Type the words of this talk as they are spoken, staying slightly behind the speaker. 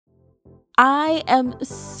I am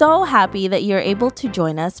so happy that you're able to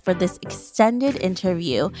join us for this extended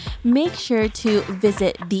interview. Make sure to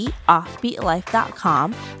visit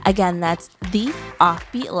theoffbeatlife.com. Again, that's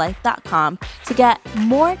theoffbeatlife.com to get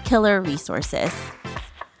more killer resources.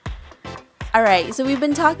 All right, so we've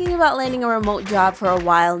been talking about landing a remote job for a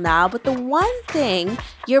while now, but the one thing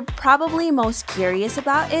you're probably most curious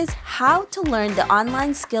about is how to learn the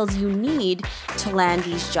online skills you need to land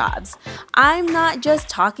these jobs. I'm not just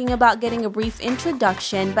talking about getting a brief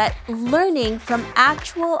introduction, but learning from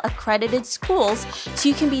actual accredited schools so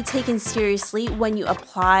you can be taken seriously when you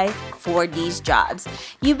apply for these jobs.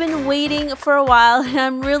 You've been waiting for a while, and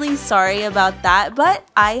I'm really sorry about that, but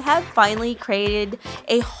I have finally created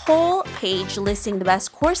a whole page listing the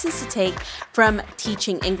best courses to take, from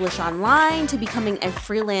teaching English online to becoming a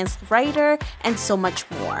freelance writer and so much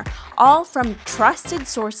more, all from trusted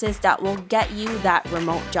sources that will get you that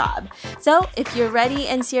remote job. So if you're ready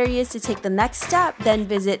and serious to take the next step, then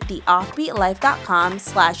visit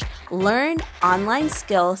theoffbeatlife.com/learn online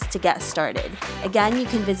skills to get started. Again, you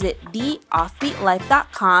can visit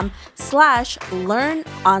theoffbeatlife.com/learn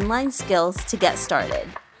online skills to get started.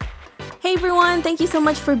 Hey everyone, thank you so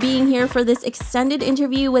much for being here for this extended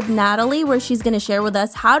interview with Natalie, where she's going to share with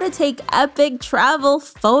us how to take epic travel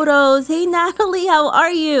photos. Hey Natalie, how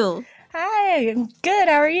are you? Hi, I'm good.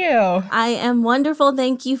 How are you? I am wonderful.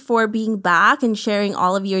 Thank you for being back and sharing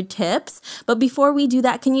all of your tips. But before we do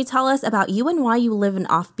that, can you tell us about you and why you live an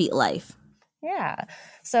offbeat life? Yeah.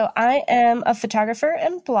 So I am a photographer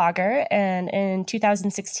and blogger, and in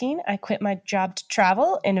 2016, I quit my job to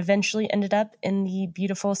travel and eventually ended up in the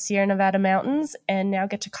beautiful Sierra Nevada mountains and now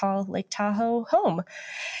get to call Lake Tahoe home.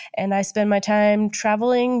 And I spend my time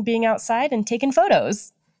traveling, being outside, and taking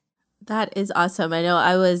photos. That is awesome. I know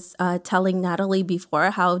I was telling Natalie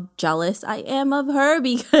before how jealous I am of her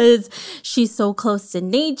because she's so close to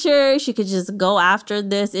nature. She could just go after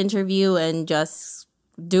this interview and just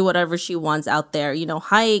do whatever she wants out there,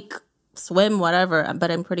 hike, swim, whatever.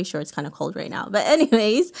 But I'm pretty sure it's kind of cold right now. But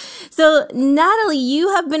anyways, so Natalie,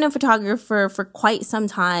 you have been a photographer for quite some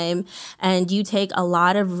time and you take a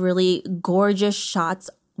lot of really gorgeous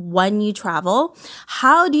shots when you travel.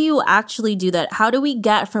 How do you actually do that? How do we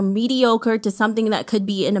get from mediocre to something that could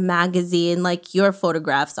be in a magazine like your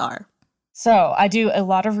photographs are? So I do a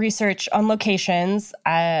lot of research on locations.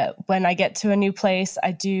 When I get to a new place,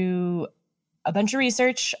 I do a bunch of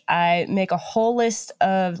research. I make a whole list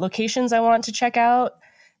of locations I want to check out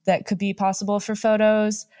that could be possible for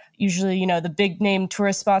photos. Usually, the big name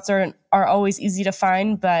tourist spots are always easy to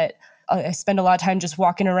find, but I spend a lot of time just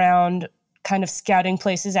walking around, kind of scouting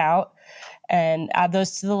places out, and add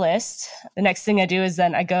those to the list. The next thing I do is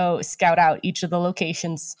then I go scout out each of the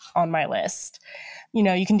locations on my list.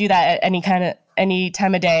 You can do that at any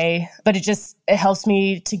time of day, but it helps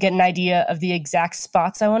me to get an idea of the exact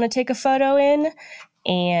spots I want to take a photo in,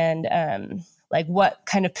 and like what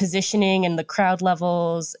kind of positioning and the crowd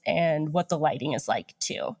levels and what the lighting is like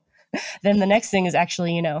too. Then the next thing is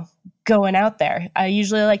actually, going out there. I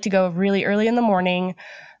usually like to go really early in the morning.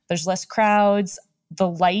 There's less crowds. The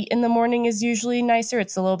light in the morning is usually nicer.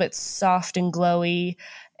 It's a little bit soft and glowy,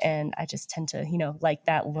 and I just tend to, like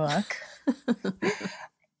that look.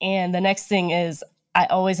 And the next thing is I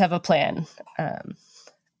always have a plan.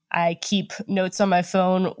 I keep notes on my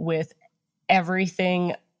phone with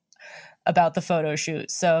everything about the photo shoot.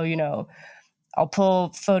 So, I'll pull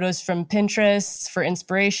photos from Pinterest for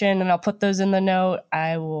inspiration and I'll put those in the note.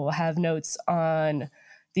 I will have notes on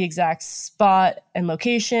the exact spot and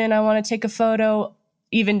location I want to take a photo,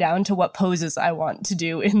 even down to what poses I want to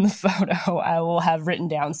do in the photo, I will have written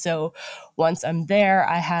down. So once I'm there,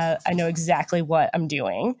 I know exactly what I'm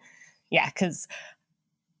doing. Yeah, because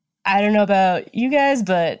I don't know about you guys,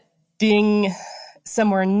 but being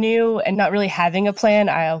somewhere new and not really having a plan,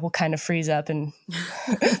 I will kind of freeze up and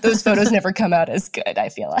those photos never come out as good, I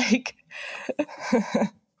feel like.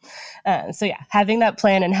 So yeah, having that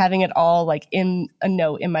plan and having it all like in a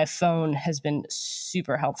note in my phone has been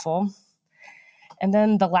super helpful. And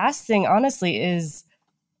then the last thing, honestly, is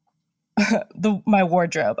my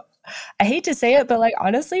wardrobe. I hate to say it, but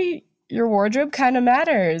honestly, your wardrobe kind of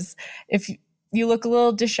matters. If you look a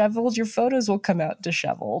little disheveled, your photos will come out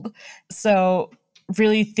disheveled. So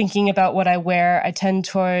really thinking about what I wear, I tend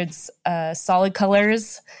towards solid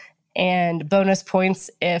colors and bonus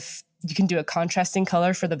points if you can do a contrasting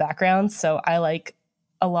color for the background. So I like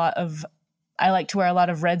to wear a lot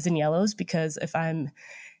of reds and yellows because if I'm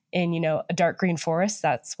in, a dark green forest,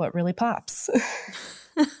 that's what really pops.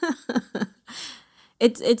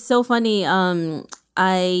 It's so funny.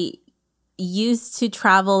 I used to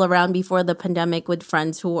travel around before the pandemic with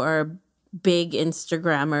friends who are big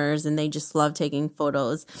Instagrammers and they just love taking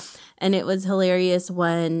photos. And it was hilarious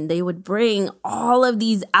when they would bring all of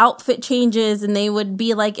these outfit changes and they would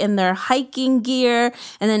be like in their hiking gear.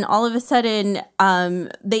 And then all of a sudden,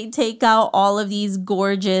 they take out all of these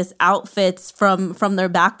gorgeous outfits from their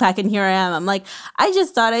backpack. And here I am. I'm like, I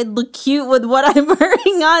just thought I'd look cute with what I'm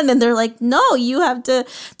wearing on. And they're like, no, you have to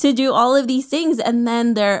do all of these things. And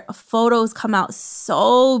then their photos come out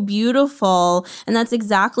so beautiful. And that's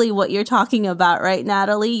exactly what you're talking about, right,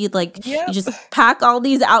 Natalie? You just pack all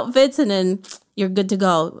these outfits and then you're good to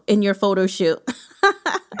go in your photo shoot.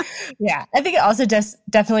 Yeah, I think it also just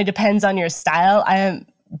definitely depends on your style. I am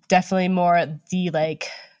definitely more the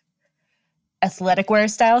athletic wear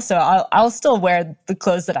style, so I'll still wear the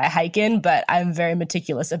clothes that I hike in, but I'm very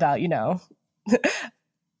meticulous about,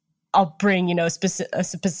 I'll bring, a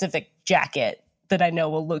specific jacket that I know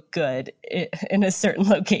will look good in a certain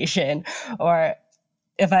location, or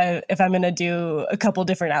if I'm going to do a couple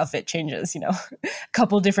different outfit changes, a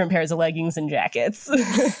couple different pairs of leggings and jackets.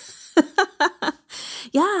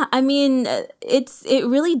 Yeah, I mean, it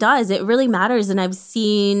really does. It really matters. And I've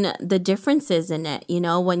seen the differences in it,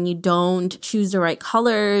 when you don't choose the right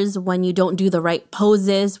colors, when you don't do the right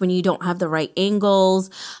poses, when you don't have the right angles,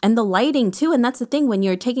 and the lighting too. And that's the thing, when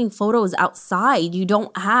you're taking photos outside, you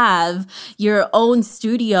don't have your own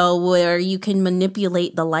studio where you can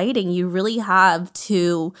manipulate the lighting. You really have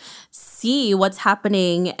to see what's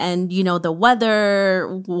happening and, the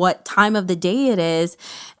weather, what time of the day it is.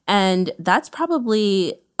 And that's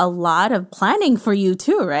probably a lot of planning for you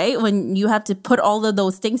too, right? When you have to put all of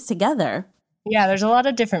those things together. Yeah, there's a lot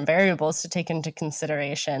of different variables to take into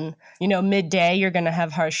consideration. Midday, you're going to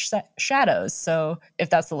have harsh shadows. So if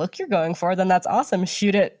that's the look you're going for, then that's awesome.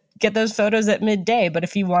 Shoot it, get those photos at midday. But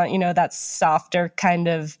if you want, that softer kind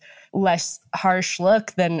of less harsh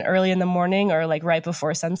look, then early in the morning or right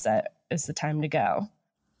before sunset is the time to go.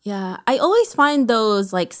 Yeah, I always find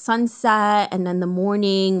those sunset and then the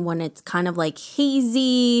morning when it's kind of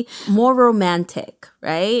hazy, more romantic,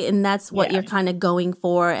 right? And that's what you're kind of going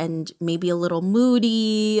for, and maybe a little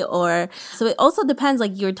moody, so it also depends,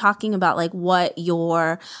 you're talking about what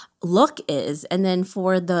your look is. And then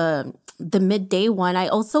for the midday one, I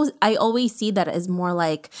always see that as more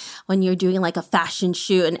when you're doing a fashion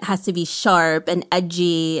shoot and it has to be sharp and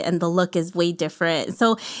edgy and the look is way different.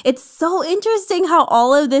 So it's so interesting how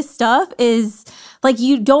all of this stuff is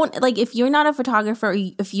you don't if you're not a photographer,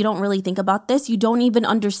 if you don't really think about this, you don't even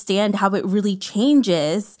understand how it really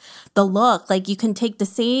changes the look. You can take the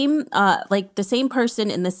same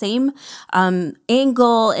person in the same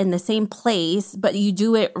angle in the same place, but you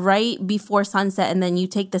do it right before sunset, and then you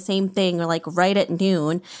take the same thing or right at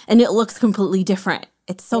noon, and it looks completely different.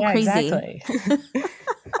 It's so crazy. Exactly.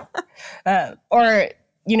 Or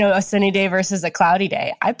a sunny day versus a cloudy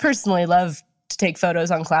day. I personally love to take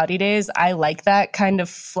photos on cloudy days. I like that kind of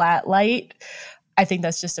flat light. I think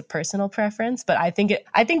that's just a personal preference, but I think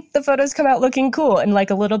the photos come out looking cool and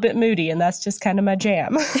a little bit moody, and that's just kind of my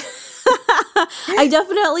jam. I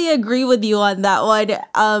definitely agree with you on that one.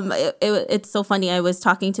 It's so funny. I was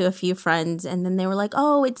talking to a few friends, and then they were like,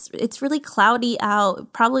 "Oh, it's really cloudy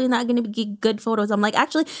out. Probably not going to be good photos." I'm like,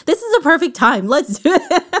 "Actually, this is a perfect time. Let's do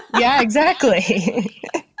it." Yeah, exactly.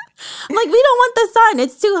 We don't want the sun.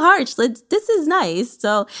 It's too harsh. This is nice.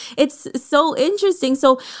 So it's so interesting.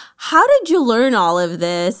 So how did you learn all of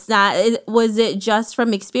this? Was it just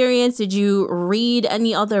from experience? Did you read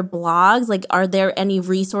any other blogs? Are there any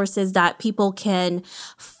resources that people can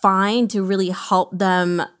find to really help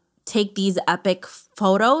them take these epic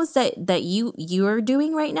photos that you are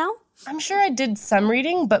doing right now? I'm sure I did some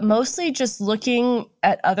reading, but mostly just looking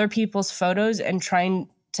at other people's photos and trying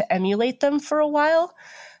to emulate them for a while.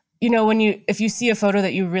 If you see a photo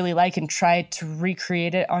that you really like and try to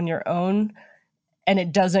recreate it on your own and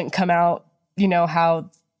it doesn't come out,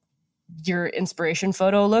 how your inspiration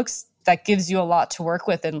photo looks, that gives you a lot to work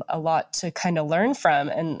with and a lot to kind of learn from.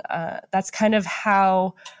 And that's kind of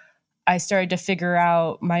how I started to figure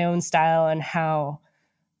out my own style and how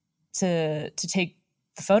to take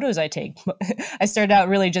the photos I take. I started out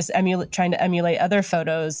really just trying to emulate other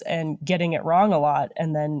photos and getting it wrong a lot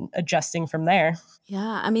and then adjusting from there.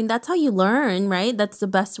 Yeah, I mean, that's how you learn, right? That's the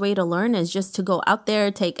best way to learn, is just to go out there,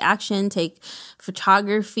 take action, take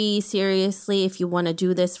photography seriously if you want to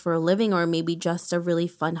do this for a living, or maybe just a really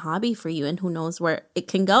fun hobby for you, and who knows where it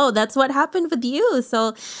can go. That's what happened with you.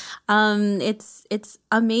 So it's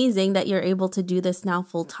amazing that you're able to do this now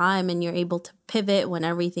full time and you're able to pivot when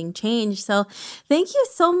everything changed. So thank you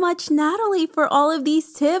so much, Natalie, for all of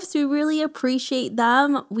these tips. We really appreciate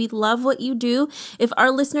them. We love what you do. If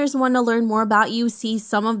our listeners want to learn more about you, see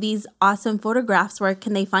some of these awesome photographs, where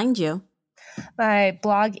can they find you? My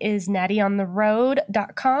blog is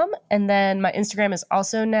nattyontheroad.com, and then my Instagram is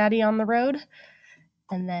also nattyontheroad.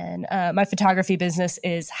 And then my photography business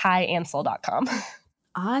is hyansel.com.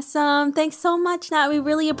 Awesome. Thanks so much, Nat. We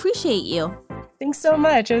really appreciate you. Thanks so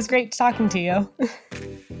much. It was great talking to you.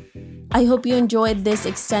 I hope you enjoyed this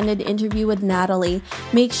extended interview with Natalie.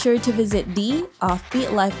 Make sure to visit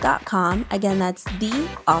theoffbeatlife.com. Again, that's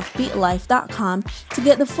theoffbeatlife.com to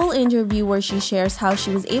get the full interview where she shares how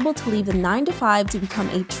she was able to leave the 9-to-5 to become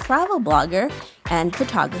a travel blogger and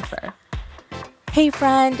photographer. Hey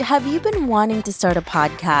friend, have you been wanting to start a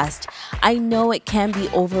podcast? I know it can be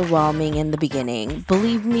overwhelming in the beginning.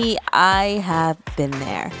 Believe me, I have been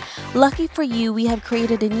there. Lucky for you, we have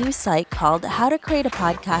created a new site called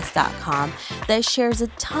howtocreateapodcast.com that shares a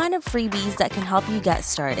ton of freebies that can help you get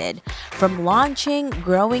started. From launching,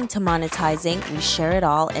 growing to monetizing, we share it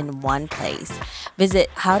all in one place. Visit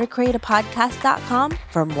howtocreateapodcast.com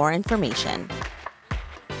for more information.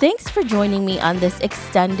 Thanks for joining me on this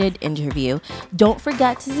extended interview. Don't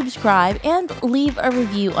forget to subscribe and leave a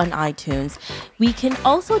review on iTunes. We can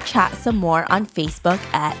also chat some more on Facebook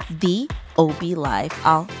at The OB Life.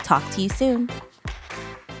 I'll talk to you soon.